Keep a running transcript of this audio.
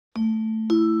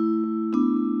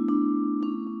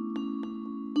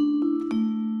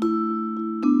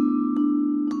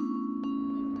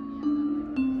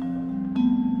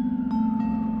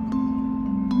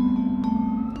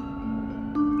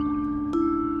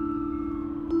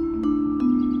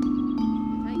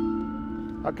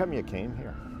How come you came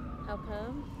here? How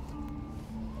come?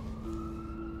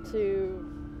 To,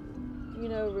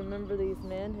 remember these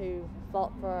men who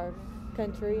fought for our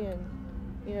country and,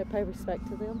 pay respect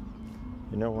to them.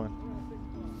 You know what?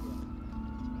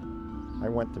 I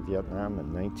went to Vietnam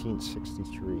in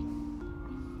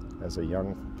 1963 as a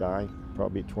young guy,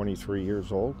 probably 23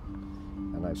 years old,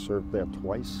 and I served there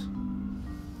twice.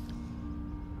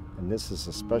 And this is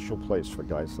a special place for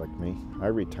guys like me. I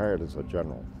retired as a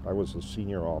general. I was a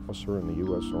senior officer in the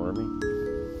U.S. Army,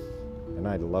 and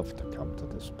I'd love to come to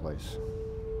this place.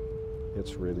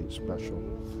 It's really special.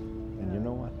 And you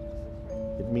know what?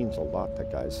 It means a lot to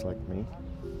guys like me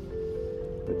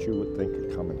that you would think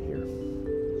of coming here.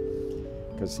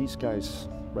 Because these guys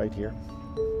right here,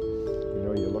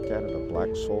 you look at it, a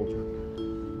black soldier,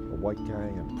 a white guy,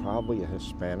 and probably a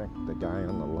Hispanic, the guy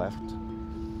on the left,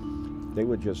 they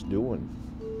were just doing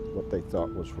what they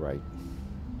thought was right.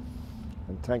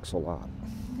 And thanks a lot.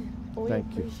 Well, Thank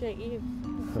we appreciate you.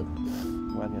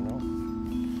 Well,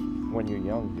 when you're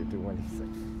young, you do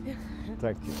anything.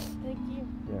 Thank you. Thank you.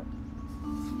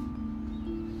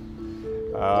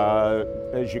 Yeah.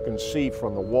 As you can see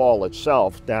from the wall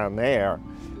itself down there,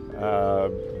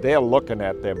 they're looking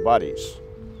at their buddies.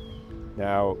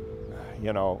 Now,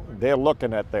 they're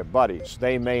looking at their buddies.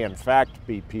 They may in fact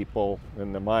be people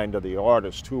in the mind of the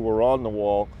artist who were on the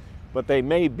wall, but they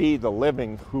may be the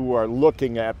living who are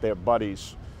looking at their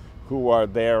buddies who are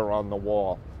there on the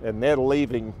wall. And they're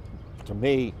leaving, to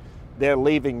me, they're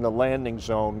leaving the landing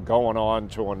zone going on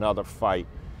to another fight.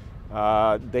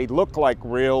 They look like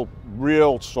real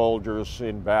soldiers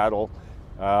in battle.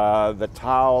 The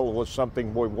towel was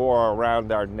something we wore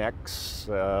around our necks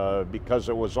because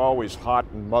it was always hot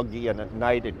and muggy, and at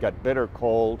night it got bitter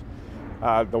cold.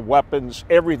 The weapons,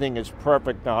 everything is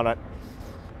perfect on it,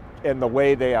 and the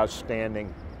way they are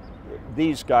standing.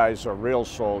 These guys are real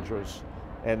soldiers,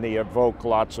 and they evoke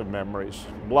lots of memories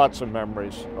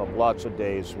of lots of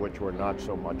days which were not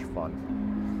so much fun.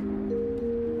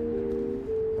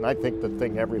 And I think the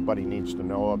thing everybody needs to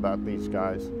know about these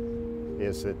guys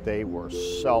is that they were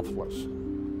selfless.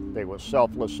 They were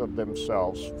selfless of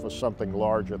themselves for something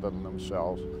larger than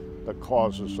themselves, the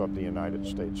causes of the United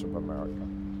States of America.